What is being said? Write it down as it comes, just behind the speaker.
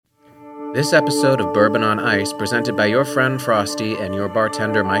This episode of Bourbon on Ice, presented by Your Friend Frosty and your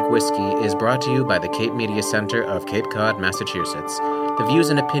bartender Mike Whiskey, is brought to you by the Cape Media Center of Cape Cod, Massachusetts. The views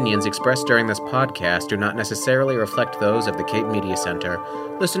and opinions expressed during this podcast do not necessarily reflect those of the Cape Media Center.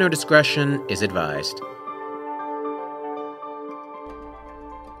 Listener discretion is advised.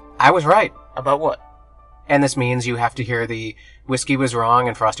 I was right. About what? And this means you have to hear the Whiskey was wrong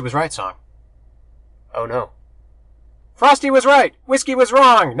and Frosty was right song. Oh no. Frosty was right, Whiskey was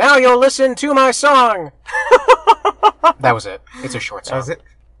wrong, now you'll listen to my song! That was it. It's a short song. That was it.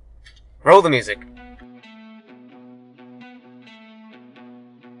 Roll the music.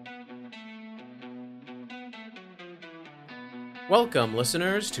 Welcome,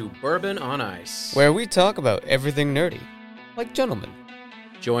 listeners, to Bourbon on Ice, where we talk about everything nerdy, like gentlemen.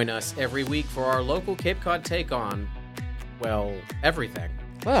 Join us every week for our local Cape Cod take on, well, everything.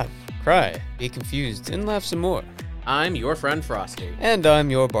 Laugh, cry, be confused, and laugh some more. I'm your friend Frosty. And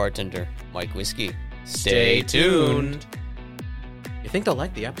I'm your bartender, Mike Whiskey. Stay tuned. You think they'll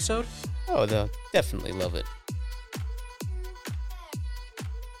like the episode? Oh, they'll definitely love it.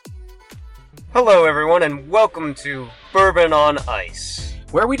 Hello everyone and welcome to Bourbon on Ice,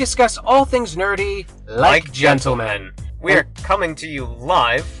 where we discuss all things nerdy like gentlemen. We are coming to you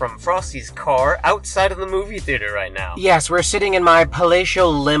live from Frosty's car outside of the movie theater right now. Yes, we're sitting in my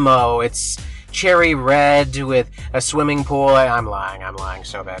palatial limo. It's cherry red with a swimming pool. I'm lying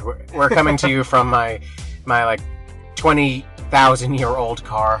so bad. We're coming to you from my like 20,000-year-old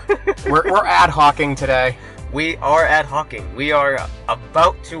car. We're ad hocking today. We are ad hocking. We are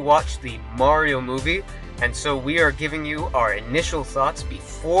about to watch the Mario movie, and so we are giving you our initial thoughts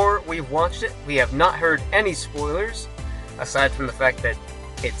before we've watched it. We have not heard any spoilers, aside from the fact that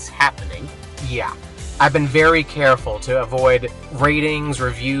it's happening. Yeah. I've been very careful to avoid ratings,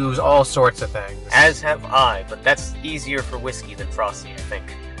 reviews, all sorts of things. As have I, but that's easier for Whiskey than Frosty, I think.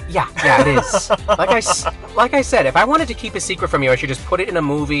 Yeah, it is. Like I said, if I wanted to keep a secret from you, I should just put it in a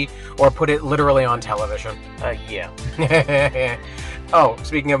movie or put it literally on television. Yeah. Oh,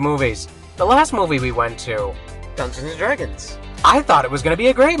 speaking of movies, the last movie we went to, Dungeons & Dragons. I thought it was going to be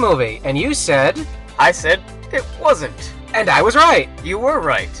a great movie, and you said... I said it wasn't. And I was right. You were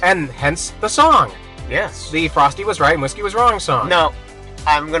right. And hence the song. Yes. The Frosty was right and Whiskey was wrong song. No,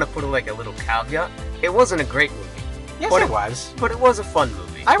 I'm going to put a little caveat. It wasn't a great movie. Yes, it was. But it was a fun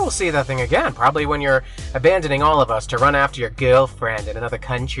movie. I will see that thing again, probably when you're abandoning all of us to run after your girlfriend in another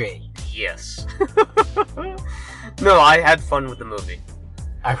country. Yes. No, I had fun with the movie.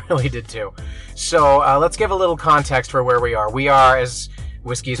 I really did too. So, let's give a little context for where we are. We are, as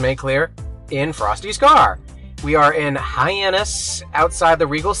Whiskey's made clear, in Frosty's car. We are in Hyannis, outside the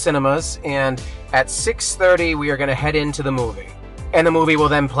Regal Cinemas, and at 6:30 we are going to head into the movie. And the movie will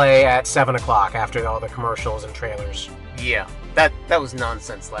then play at 7 o'clock after all the commercials and trailers. Yeah, that was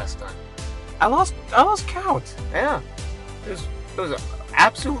nonsense last time. I lost count. Yeah, it was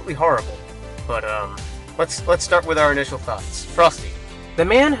absolutely horrible. But let's start with our initial thoughts. Frosty. The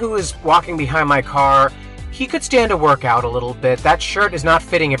man who is walking behind my car, he could stand to work out a little bit. That shirt is not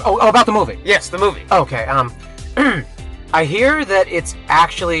fitting him. Oh, about the movie. Yes, the movie. Okay, I hear that it's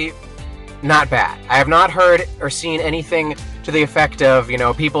actually not bad. I have not heard or seen anything to the effect of,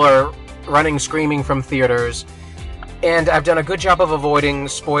 people are running screaming from theaters. And I've done a good job of avoiding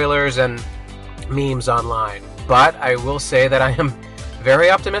spoilers and memes online. But I will say that I am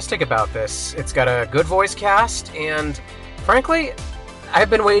very optimistic about this. It's got a good voice cast, and frankly, I've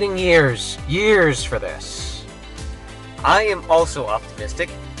been waiting years for this. I am also optimistic.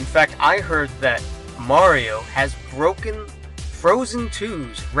 In fact, I heard that Mario has broken Frozen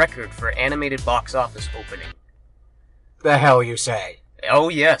 2's record for animated box office opening. The hell you say? Oh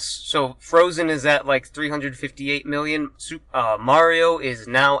yes. So Frozen is at 358 million. Mario is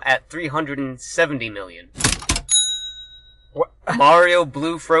now at 370 million. What? Mario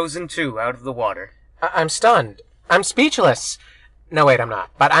blew Frozen 2 out of the water. I'm stunned. I'm speechless. No, wait, I'm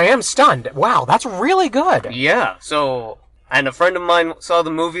not. But I am stunned. Wow, that's really good. Yeah. So, and a friend of mine saw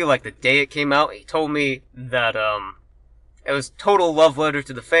the movie the day it came out. He told me that it was total love letter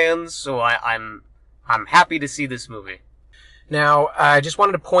to the fans. So I'm happy to see this movie. Now, I just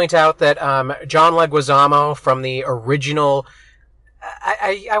wanted to point out that John Leguizamo from the original,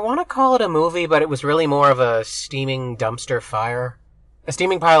 I want to call it a movie, but it was really more of a steaming dumpster fire. A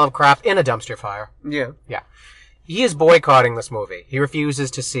steaming pile of crap in a dumpster fire. Yeah. Yeah. He is boycotting this movie. He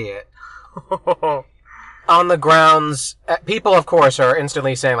refuses to see it. On the grounds, people, of course, are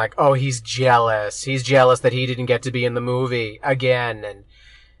instantly saying, oh, he's jealous. He's jealous that he didn't get to be in the movie again. And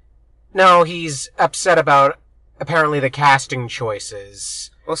no, he's upset about apparently the casting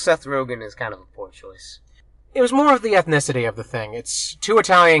choices. Well, Seth Rogen is kind of a poor choice. It was more of the ethnicity of the thing. It's two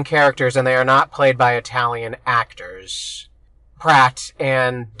Italian characters, and they are not played by Italian actors. Pratt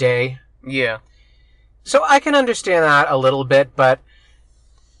and Day. Yeah. So I can understand that a little bit, but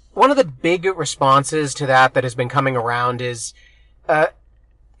one of the big responses to that has been coming around is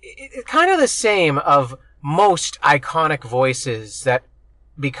it's kind of the same of most iconic voices that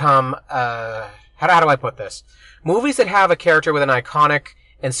become, how do I put this? Movies that have a character with an iconic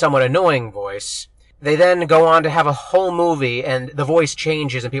and somewhat annoying voice, they then go on to have a whole movie and the voice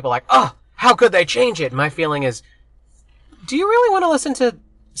changes and people are like, oh, how could they change it? My feeling is, do you really want to listen to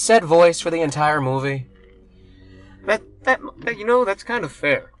said voice for the entire movie? That that's kind of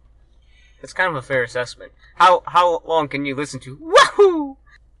fair. That's kind of a fair assessment. How long can you listen to Wahoo!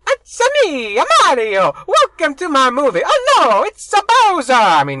 It's me, Mario! Welcome to my movie! Oh no, it's a Bowser!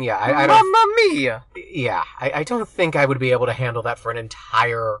 I mean, yeah, I don't... Mamma mia! Yeah, I don't think I would be able to handle that for an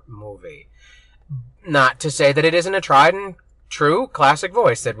entire movie. Not to say that it isn't a tried and true classic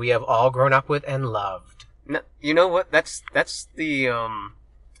voice that we have all grown up with and loved. No, you know what? That's the, you're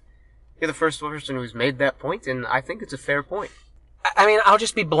the first person who's made that point, and I think it's a fair point. I mean, I'll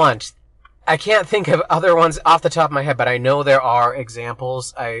just be blunt. I can't think of other ones off the top of my head, but I know there are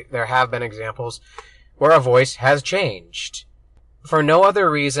examples. There have been examples where a voice has changed. For no other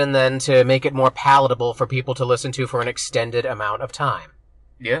reason than to make it more palatable for people to listen to for an extended amount of time.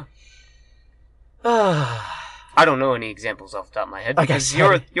 Yeah. I don't know any examples off the top of my head because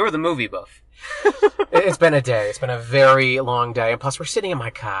you're the movie buff. It's been a day. It's been a very long day. And plus, we're sitting in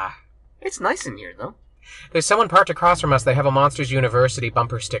my car. It's nice in here, though. There's someone parked across from us. They have a Monsters University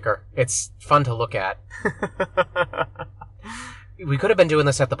bumper sticker. It's fun to look at. We could have been doing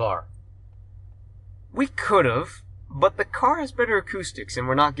this at the bar. We could have, but the car has better acoustics, and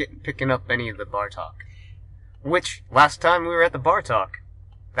we're not picking up any of the bar talk. Which, last time we were at the bar talk,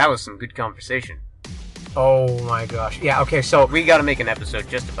 that was some good conversation. Oh my gosh. Yeah, okay, so... We gotta make an episode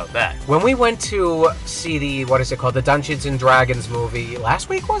just about that. When we went to see the, what is it called, the Dungeons & Dragons movie, last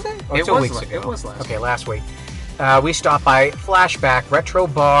week, was it? Or 2 weeks ago? It was last week. Okay, last week. We stopped by Flashback Retro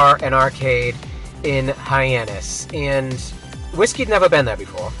Bar and Arcade in Hyannis. And Whiskey'd never been there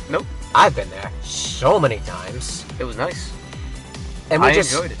before. Nope. I've been there so many times. It was nice. And I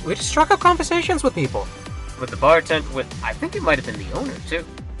enjoyed it. We just struck up conversations with people. With the bartender, I think it might have been the owner, too.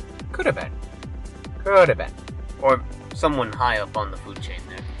 Could have been. Could have been. Or someone high up on the food chain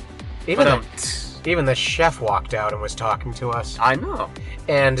there. Even the chef walked out and was talking to us. I know.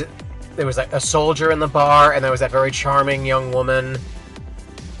 And there was like a soldier in the bar, and there was that very charming young woman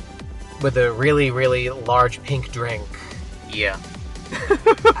with a really, really large pink drink. Yeah.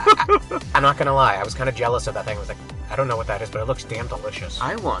 I'm not gonna lie, I was kind of jealous of that thing. I was like, I don't know what that is, but it looks damn delicious.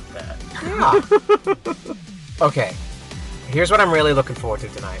 I want that. Yeah. Okay. Here's what I'm really looking forward to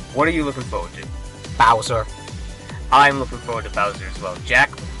tonight. What are you looking forward to? Bowser. I'm looking forward to Bowser as well.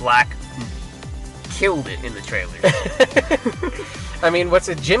 Jack Black killed it in the trailer. I mean,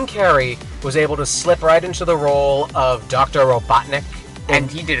 Jim Carrey was able to slip right into the role of Dr. Robotnik.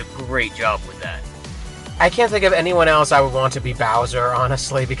 And he did a great job with that. I can't think of anyone else I would want to be Bowser,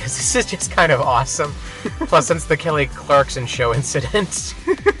 honestly, because this is just kind of awesome. Plus, since the Kelly Clarkson show incident.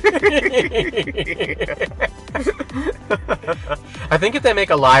 I think if they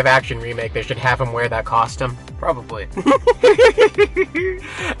make a live-action remake, they should have him wear that costume. Probably.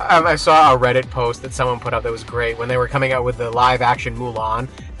 I saw a Reddit post that someone put up that was great when they were coming out with the live-action Mulan.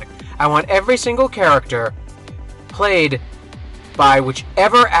 Like, I want every single character played by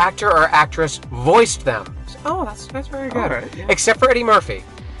whichever actor or actress voiced them. Oh, that's very good. Right, yeah. Except for Eddie Murphy.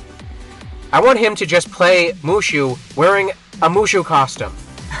 I want him to just play Mushu wearing a Mushu costume.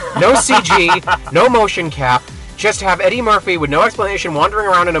 No CG, no motion cap, just have Eddie Murphy with no explanation wandering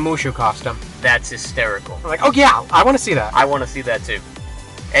around in a Mushu costume. That's hysterical. I'm like, oh yeah, I want to see that. I want to see that too.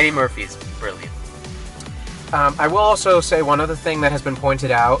 Eddie Murphy's brilliant. I will also say one other thing that has been pointed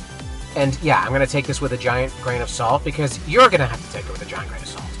out, and yeah, I'm going to take this with a giant grain of salt, because you're going to have to take it with a giant grain of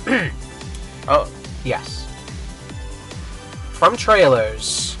salt. Oh. Yes. From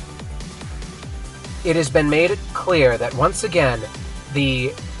trailers, it has been made clear that once again,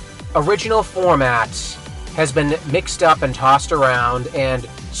 the original format has been mixed up and tossed around, and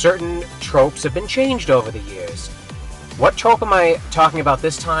certain tropes have been changed over the years. What trope am I talking about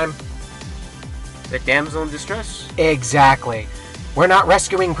this time? The damsel in distress? Exactly. We're not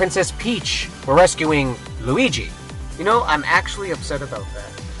rescuing Princess Peach. We're rescuing Luigi. You know, I'm actually upset about that.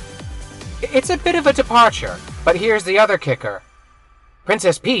 It's a bit of a departure, but here's the other kicker.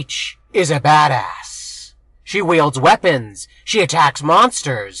 Princess Peach is a badass. She wields weapons. She attacks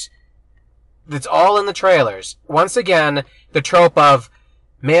monsters. That's all in the trailers. Once again, the trope of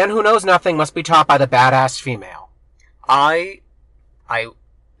Man who knows nothing must be taught by the badass female.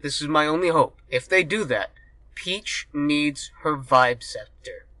 This is my only hope. If they do that, Peach needs her vibe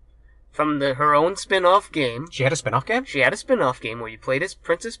scepter. From her own spin-off game. She had a spin-off game? She had a spin-off game where you played as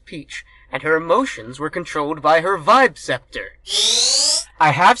Princess Peach, and her emotions were controlled by her vibe scepter.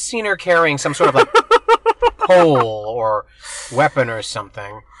 I have seen her carrying some sort of, like, pole or weapon or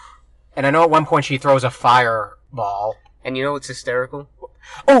something. And I know at one point she throws a fireball. And you know what's hysterical?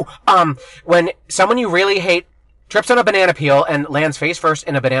 Oh, when someone you really hate trips on a banana peel and lands face first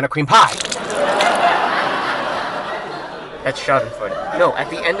in a banana cream pie. That's schadenfreude. No, at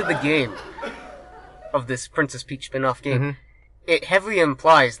the end of the game, of this Princess Peach spin-off game, it heavily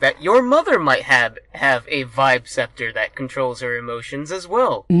implies that your mother might have a vibe scepter that controls her emotions as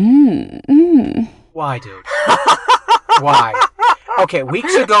well. Why, dude? Why? Okay,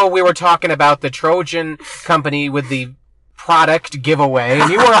 weeks ago we were talking about the Trojan company with the product giveaway,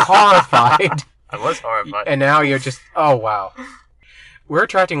 and you were horrified. I was horrified. And now you're just, oh wow. We're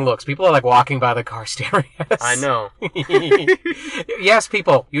attracting looks. People are like walking by the car staring at us. I know. Yes,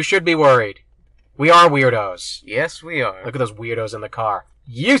 people, you should be worried. We are weirdos. Yes, we are. Look at those weirdos in the car.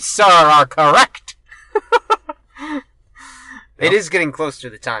 You, sir, are correct. It is getting close to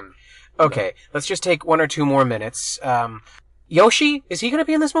the time. Okay, let's just take 1 or 2 more minutes. Yoshi, is he going to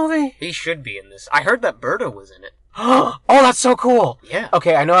be in this movie? He should be in this. I heard that Birdo was in it. Oh, that's so cool. Yeah.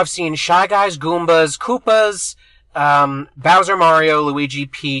 Okay, I know I've seen Shy Guys, Goombas, Koopas, Bowser, Mario, Luigi,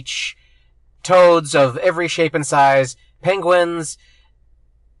 Peach, Toads of every shape and size, Penguins,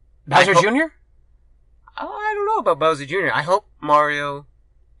 Bowser Jr.? I don't know about Bowser Jr. I hope Mario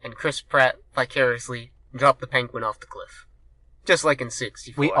and Chris Pratt vicariously drop the penguin off the cliff. Just like in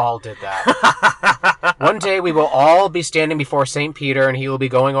 64. We all did that. One day we will all be standing before St. Peter and he will be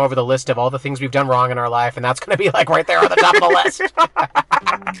going over the list of all the things we've done wrong in our life, and that's going to be like right there on the top of the list.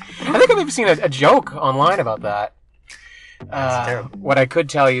 I think I've even seen a joke online about that. That's terrible. What I could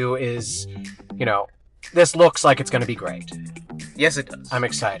tell you is, this looks like it's going to be great. Yes, it does. I'm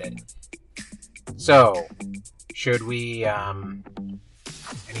excited. So, should we, any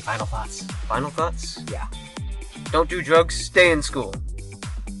final thoughts? Final thoughts? Yeah. Don't do drugs, stay in school.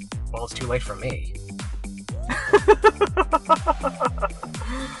 Well, it's too late for me.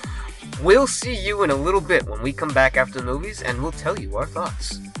 We'll see you in a little bit when we come back after the movies, and we'll tell you our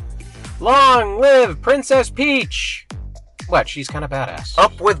thoughts. Long live Princess Peach! What, she's kind of badass.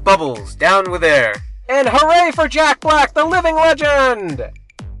 Up with bubbles, down with air. And hooray for Jack Black, the living legend!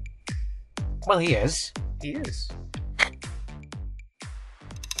 Well, he is. He is.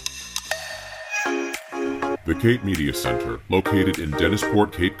 The Cape Media Center, located in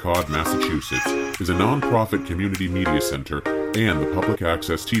Dennisport, Cape Cod, Massachusetts, is a non-profit community media center and the public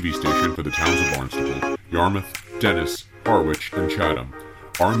access TV station for the towns of Barnstable, Yarmouth, Dennis, Harwich, and Chatham.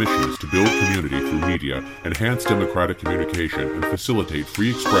 Our mission is to build community through media, enhance democratic communication, and facilitate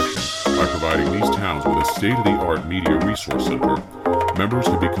free expression by providing these towns with a state-of-the-art media resource center. Members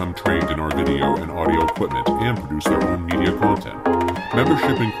can become trained in our video and audio equipment and produce their own media content.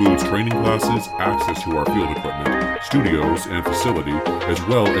 Membership includes training classes, access to our field equipment, studios and facility, as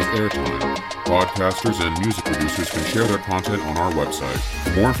well as airtime. Podcasters and music producers can share their content on our website.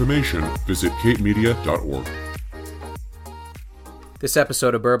 For more information, visit capemedia.org. This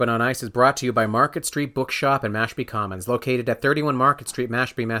episode of Bourbon on Ice is brought to you by Market Street Bookshop in Mashpee Commons, located at 31 Market Street,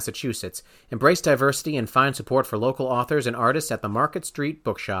 Mashpee, Massachusetts. Embrace diversity and find support for local authors and artists at the Market Street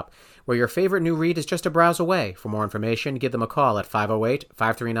Bookshop, where your favorite new read is just a browse away. For more information, give them a call at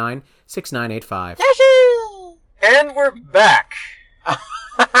 508-539-6985. And we're back.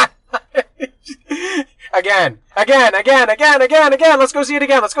 Again. Let's go see it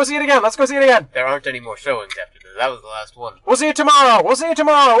again. There aren't any more showings after this. That was the last one. We'll see it tomorrow.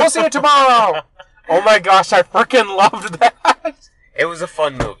 Oh my gosh, I freaking loved that. It was a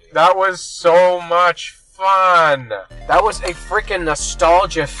fun movie. That was so much fun. That was a freaking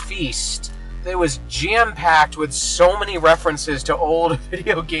nostalgia feast. It was jam-packed with so many references to old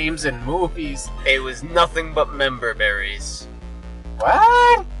video games and movies. It was nothing but member berries.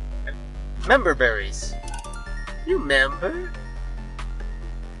 What? Member berries. You member?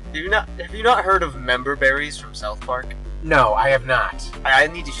 Have you not heard of member berries from South Park? No, I have not. I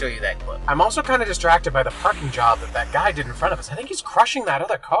need to show you that clip. I'm also kind of distracted by the parking job that guy did in front of us. I think he's crushing that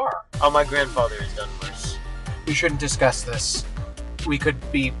other car. Oh, my grandfather has done worse. We shouldn't discuss this. We could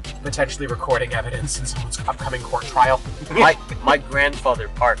be potentially recording evidence in someone's upcoming court trial. My grandfather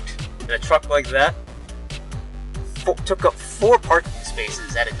parked in a truck like that. Took up 4 parking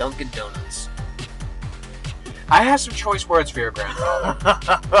spaces at a Dunkin' Donuts. I have some choice words for your grandfather.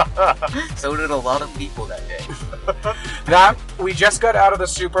 So did a lot of people that day. That we just got out of the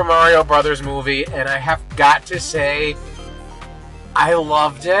Super Mario Brothers movie, and I have got to say, I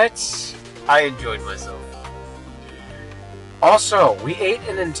loved it. I enjoyed myself. Also, we ate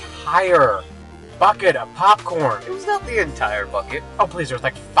an entire bucket of popcorn. It was not the entire bucket. Oh, please, there was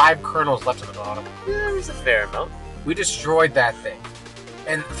like 5 kernels left at the bottom. Yeah, it was a fair amount. We destroyed that thing.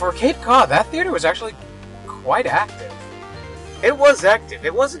 And for Cape Cod, that theater was actually quite active. It was active.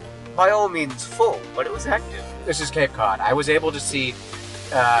 It wasn't by all means full, but it was active. This is Cape Cod. I was able to see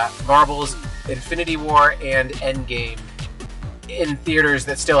Marvel's Infinity War and Endgame in theaters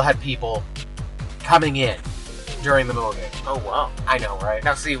that still had people coming in during the movie. Oh, wow. I know, right?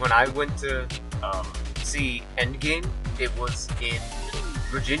 Now, see, when I went to see Endgame, it was in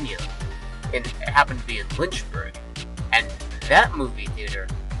Virginia, and it happened to be in Lynchburg, and that movie theater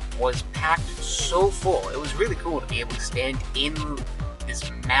was packed so full. It was really cool to be able to stand in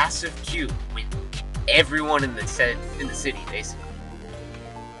this massive queue with everyone in the city, basically.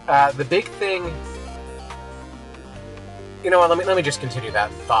 The big thing... You know what, let me just continue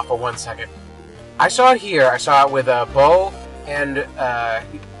that thought for 1 second. I saw it here. I saw it with Bo, and I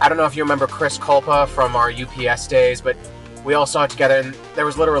don't know if you remember Chris Culpa from our UPS days, but we all saw it together, and there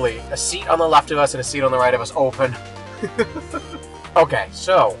was literally a seat on the left of us and a seat on the right of us open. Okay,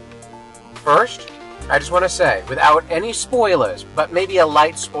 so, first, I just want to say, without any spoilers, but maybe a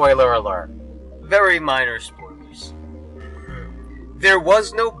light spoiler alert. Very minor spoilers. There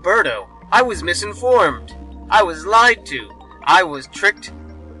was no Birdo. I was misinformed. I was lied to. I was tricked,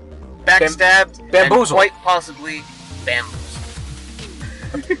 backstabbed, bamboozled. and quite possibly bamboozled.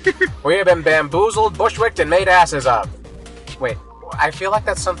 We have been bamboozled, bushwicked, and made asses of. Wait, I feel like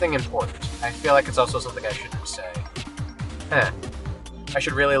that's something important. I feel like it's also something I shouldn't say. I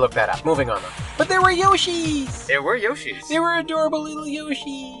should really look that up. Moving on, though. But there were Yoshis! There were Yoshis. There were adorable little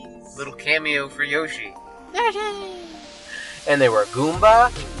Yoshis! Little cameo for Yoshi. And there were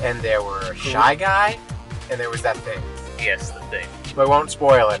Goomba, and there were Shy Guy, and there was that thing. Yes, the thing. I won't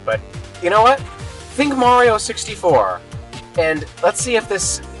spoil it, but you know what? Think Mario 64, and let's see if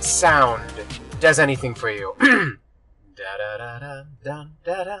this sound does anything for you. Da da da da da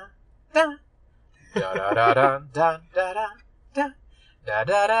da da da da da da da da da. Da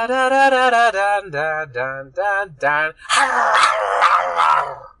da da da da da da da da da da.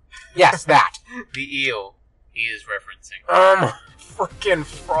 Yes, that. The eel he is referencing. Frickin'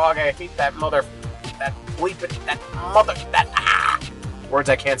 frog! I hate that mother. That bleeping. That mother. That words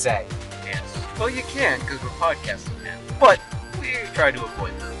I can't say. Yes. Well, you can because we're podcasting now, but we try to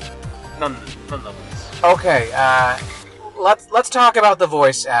avoid them. Nonetheless. Okay. Let's talk about the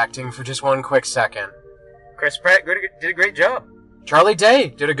voice acting for just one quick second. Chris Pratt did a great job. Charlie Day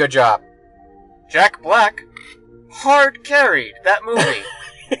did a good job. Jack Black hard carried that movie.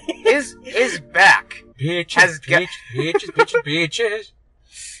 His back. Peaches.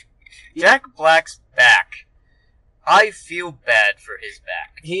 Jack Black's back. I feel bad for his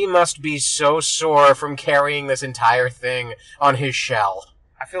back. He must be so sore from carrying this entire thing on his shell.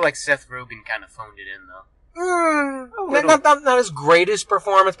 I feel like Seth Rogen kind of phoned it in, though. Not his greatest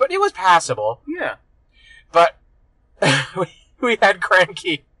performance, but it was passable. Yeah. But we had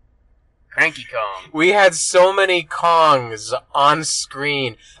Cranky. Cranky Kong. We had so many Kongs on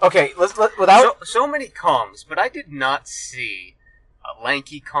screen. Okay, without... So many Kongs, but I did not see a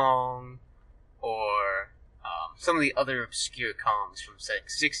Lanky Kong or some of the other obscure Kongs from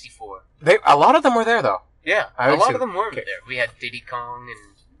 64. A lot of them were there, though. Yeah, a lot of them were there. We had Diddy Kong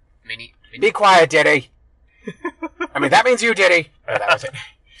and Minnie. Be quiet, Diddy. I mean, that means you, Diddy. Oh, that was it.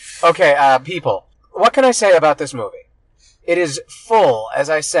 Okay, people. What can I say about this movie? It is full, as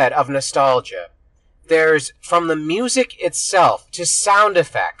I said, of nostalgia. There's, from the music itself, to sound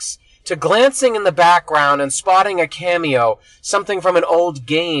effects, to glancing in the background and spotting a cameo, something from an old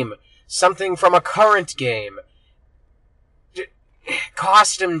game, something from a current game,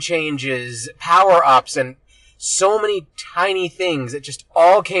 costume changes, power-ups, and so many tiny things that just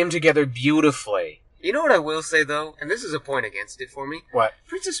all came together beautifully. You know what I will say, though? And this is a point against it for me. What?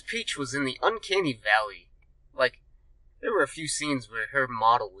 Princess Peach was in the uncanny valley. Like, there were a few scenes where her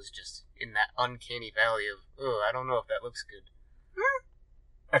model was just in that uncanny valley of, I don't know if that looks good.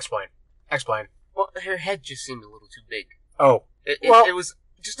 Explain. Well, her head just seemed a little too big. Oh. It was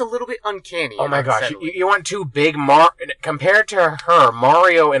just a little bit uncanny. Oh my gosh, you want too big? Compared to her,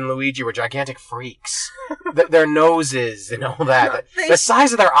 Mario and Luigi were gigantic freaks. Their noses and all that. No, the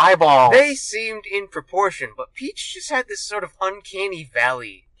size of their eyeballs. They seemed in proportion, but Peach just had this sort of uncanny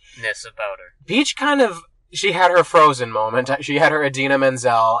valley-ness about her. Peach kind of she had her Frozen moment. She had her Idina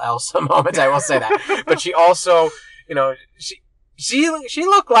Menzel Elsa moment. I will say that. But she also, she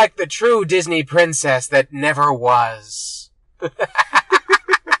looked like the true Disney princess that never was.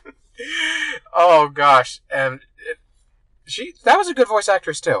 Oh gosh, and that was a good voice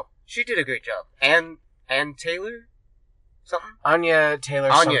actress too. She did a great job. And Taylor, something. Anya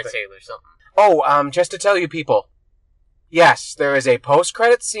Taylor. Something. Oh, just to tell you people, yes, there is a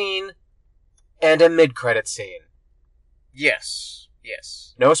post-credit scene and a mid-credit scene. Yes.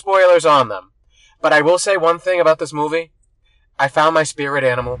 No spoilers on them, but I will say one thing about this movie: I found my spirit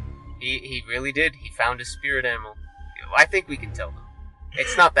animal. He really did. He found his spirit animal. I think we can tell them.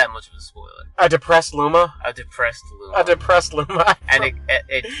 It's not that much of a spoiler. A depressed Luma. A depressed Luma. And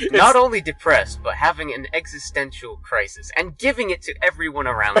it's not only depressed, but having an existential crisis and giving it to everyone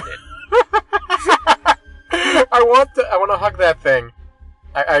around it. I want to hug that thing.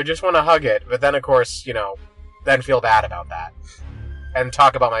 I just want to hug it, but then of course, then feel bad about that. And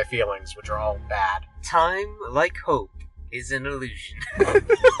talk about my feelings, which are all bad. Time, like hope, is an illusion.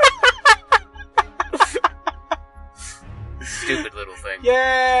 Stupid little thing.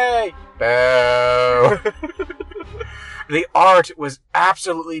 Yay! Boo! The art was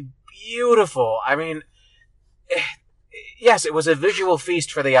absolutely beautiful. I mean, yes, it was a visual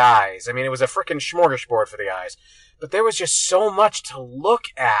feast for the eyes. I mean, it was a frickin' smorgasbord for the eyes. But there was just so much to look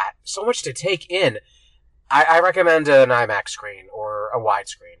at, so much to take in. I recommend an IMAX screen or a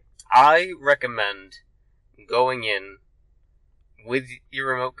widescreen. I recommend going in with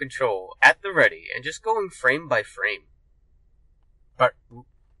your remote control at the ready and just going frame by frame. But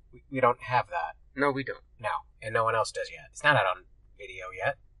we don't have that. No, we don't. No, and no one else does yet. It's not out on video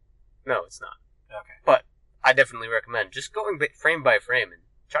yet. No, it's not. Okay. But I definitely recommend just going frame by frame and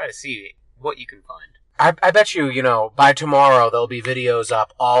try to see what you can find. I bet you, by tomorrow there'll be videos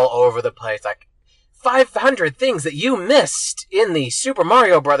up all over the place, like 500 things that you missed in the Super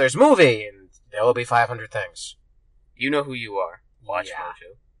Mario Brothers movie, and there will be 500 things. You know who you are. Watch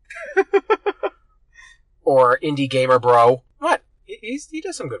Mojo. Or Indie Gamer Bro. What? He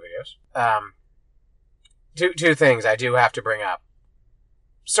does some good videos. Two things I do have to bring up.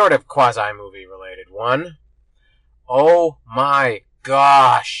 Sort of quasi-movie related. One, oh my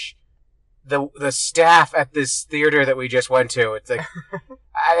gosh. The staff at this theater that we just went to, it's like,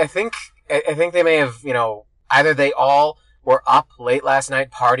 I think they may have, either they all were up late last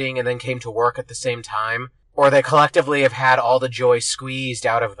night partying and then came to work at the same time, or they collectively have had all the joy squeezed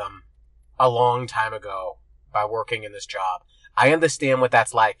out of them a long time ago by working in this job. I understand what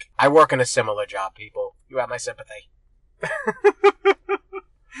that's like. I work in a similar job, people. You have my sympathy.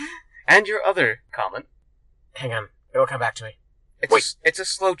 And your other comment. Hang on. It'll come back to me. It's a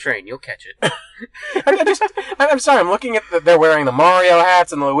slow train. You'll catch it. I'm sorry. I'm looking at they're wearing the Mario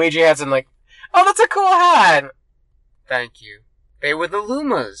hats and the Luigi hats and like, oh, that's a cool hat. Thank you. They were the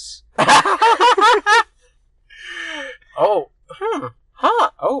Lumas.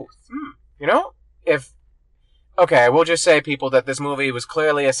 Okay, we'll just say, people, that this movie was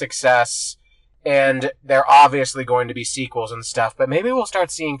clearly a success, and there are obviously going to be sequels and stuff, but maybe we'll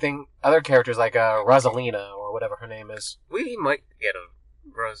start seeing other characters like Rosalina, or whatever her name is. We might get a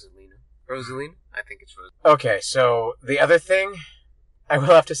Rosalina. Rosalina? I think it's Rosalina. Okay, so the other thing I will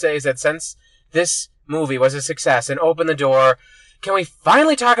have to say is that since this movie was a success and opened the door, can we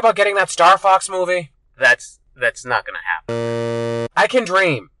finally talk about getting that Star Fox movie? That's not gonna happen. I can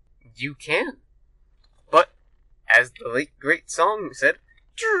dream. You can. But, as the late great song said,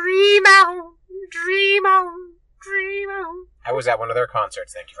 dream out, dream out, dream out. I was at one of their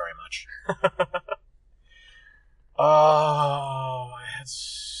concerts, thank you very much. Oh, I had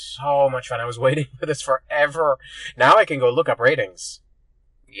so much fun. I was waiting for this forever. Now I can go look up ratings.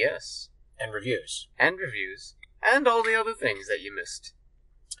 Yes. And reviews. And reviews. And all the other things that you missed.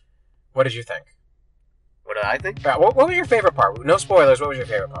 What did you think? What did I think? What was your favorite part? No spoilers, what was your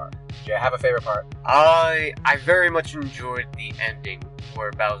favorite part? Did you have a favorite part? I very much enjoyed the ending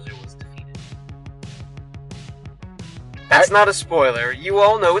where Bowser was defeated. That's not a spoiler. You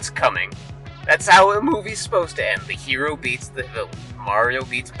all know it's coming. That's how a movie's supposed to end. The hero beats the villain. Mario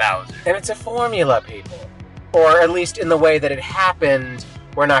beats Bowser. And it's a formula, people. Or at least in the way that it happened,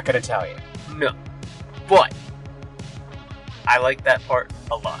 we're not going to tell you. No. But I like that part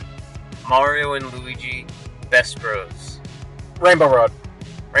a lot. Mario and Luigi, best bros. Rainbow Road.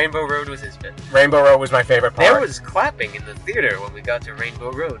 Rainbow Road was his bit. Rainbow Road was my favorite part. There was clapping in the theater when we got to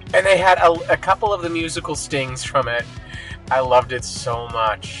Rainbow Road. And they had a couple of the musical stings from it. I loved it so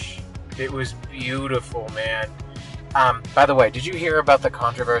much. It was beautiful, man. By the way, did you hear about the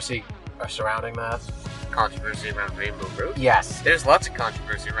controversy surrounding that? Controversy around Rainbow Road? Yes. There's lots of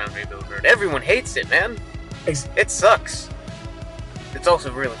controversy around Rainbow Road. Everyone hates it, man. It sucks. It's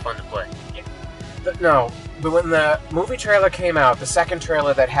also really fun to play. No, but when the movie trailer came out, the second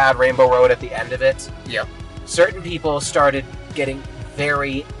trailer that had Rainbow Road at the end of it, Yep. certain people started getting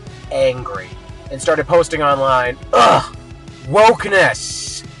very angry and started posting online, ugh,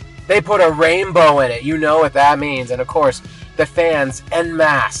 wokeness! They put a rainbow in it, you know what that means. And of course, the fans en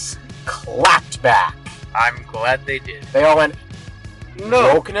masse clapped back. I'm glad they did. They all went,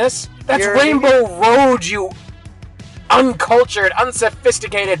 No. wokeness? That's You're Rainbow Road, you uncultured,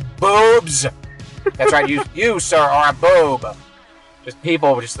 unsophisticated boobs! That's right, you, sir, are a boob. Just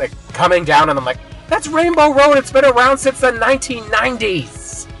people just, like, coming down on them like, that's Rainbow Road, it's been around since the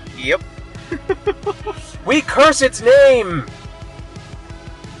 1990s! Yep. We curse its name!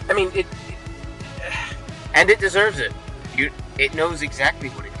 I mean, And it deserves it. It knows exactly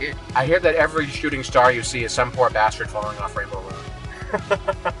what it did. I hear that every shooting star you see is some poor bastard falling off Rainbow Road.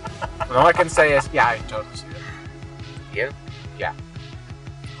 And all I can say is, yeah, I totally see it. Yeah.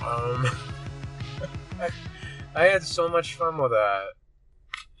 I had so much fun with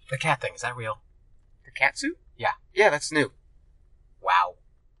the cat thing. Is that real? The cat suit? Yeah. Yeah, that's new. Wow.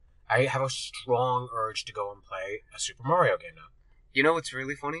 I have a strong urge to go and play a Super Mario game now. You know what's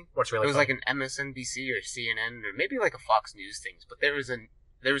really funny? What's really It was funny? like an MSNBC or CNN or maybe like a Fox News thing, but there was a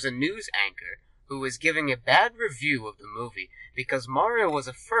news anchor who was giving a bad review of the movie because Mario was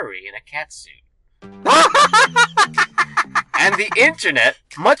a furry in a cat suit. And the internet,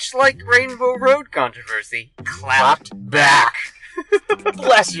 much like Rainbow Road controversy, clapped back.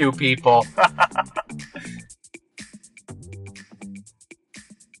 Bless you, people.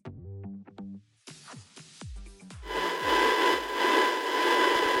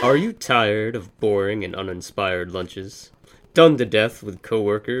 Are you tired of boring and uninspired lunches? Done to death with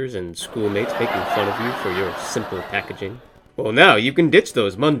coworkers and schoolmates making fun of you for your simple packaging? Well, now you can ditch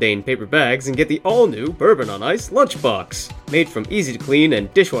those mundane paper bags and get the all-new Bourbon on Ice lunchbox. Made from easy-to-clean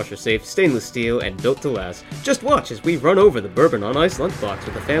and dishwasher-safe stainless steel and built to last. Just watch as we run over the Bourbon on Ice lunchbox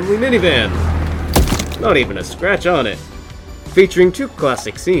with a family minivan. Not even a scratch on it. Featuring 2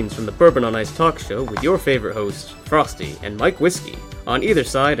 classic scenes from the Bourbon on Ice talk show with your favorite hosts, Frosty and Mike Whiskey, on either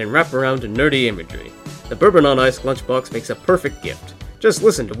side and wrap around in nerdy imagery. The Bourbon on Ice lunchbox makes a perfect gift. Just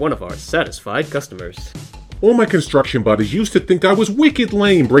listen to one of our satisfied customers. All my construction buddies used to think I was wicked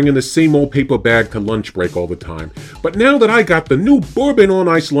lame bringing the same old paper bag to lunch break all the time. But now that I got the new Bourbon on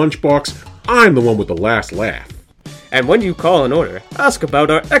Ice lunchbox, I'm the one with the last laugh. And when you call an order, ask about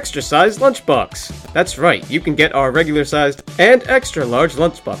our extra-sized lunchbox. That's right, you can get our regular-sized and extra-large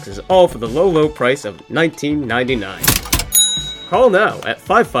lunchboxes, all for the low price of $19.99. Call now at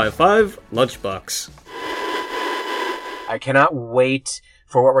 555-LUNCHBOX. I cannot wait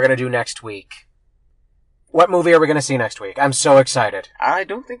for what we're going to do next week. What movie are we going to see next week? I'm so excited. I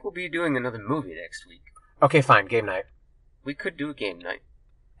don't think we'll be doing another movie next week. Okay, fine. Game night. We could do a game night.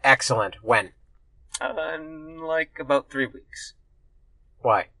 Excellent. When? In like about 3 weeks.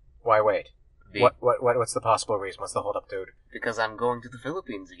 Why? Why wait? What's the possible reason? What's the hold up, dude? Because I'm going to the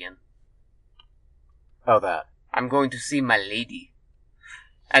Philippines again. Oh, that. I'm going to see my lady.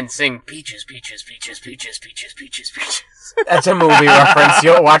 And sing peaches, peaches, peaches, peaches, peaches, peaches, peaches. That's a movie reference.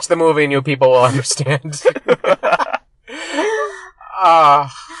 You'll watch the movie and you people will understand.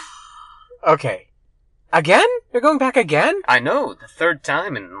 Okay. Again? You're going back again? I know, the 3rd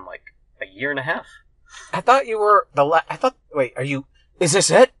time in like a year and a half. I thought you were wait, are you... Is this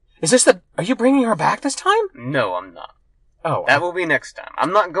it? Are you bringing her back this time? No, I'm not. Oh. That will be next time.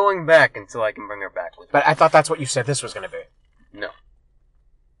 I'm not going back until I can bring her back with me. But I thought that's what you said this was going to be. No.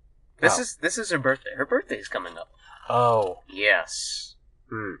 This is her birthday. Her birthday's coming up. Oh. Yes.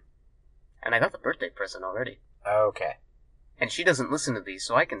 And I got the birthday present already. Okay. And she doesn't listen to these,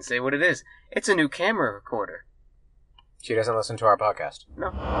 so I can say what it is. It's a new camera recorder. She doesn't listen to our podcast.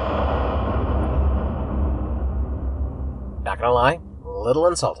 No. Not gonna lie, a little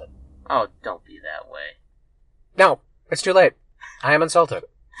insulted. Oh, don't be that way. No, it's too late. I am insulted.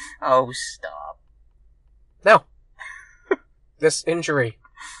 Oh, stop. No. This injury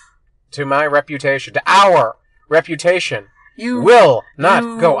to my reputation, to our reputation, will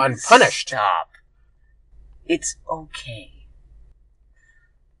not go unpunished. Stop. It's okay.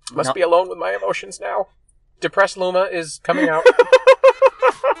 Must be alone with my emotions now. Depressed Luma is coming out.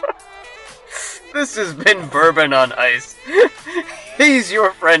 This has been Bourbon on Ice. He's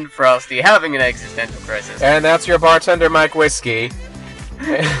your friend Frosty, having an existential crisis. And that's your bartender, Mike Whiskey.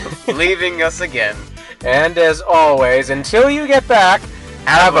 Leaving us again. And as always, until you get back,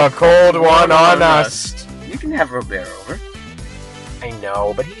 have a cold one on us. You can have Robert over. I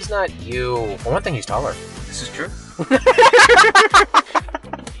know, but he's not you. For one thing, he's taller. This is true.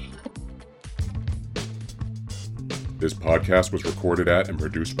 This podcast was recorded at and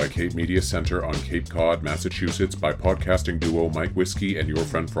produced by Cape Media Center on Cape Cod, Massachusetts by podcasting duo Mike Whiskey and Your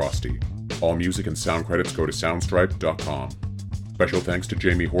Friend Frosty. All music and sound credits go to soundstripe.com. Special thanks to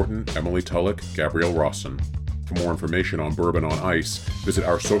Jamie Horton, Emily Tulloch, Gabrielle Rawson. For more information on Bourbon on Ice, visit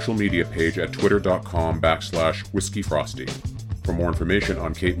our social media page at twitter.com/whiskeyfrosty. For more information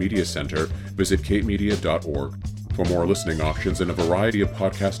on Cape Media Center, visit capemedia.org. For more listening options and a variety of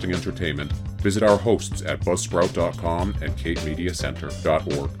podcasting entertainment, visit our hosts at buzzsprout.com and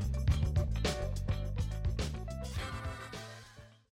capemediacenter.org.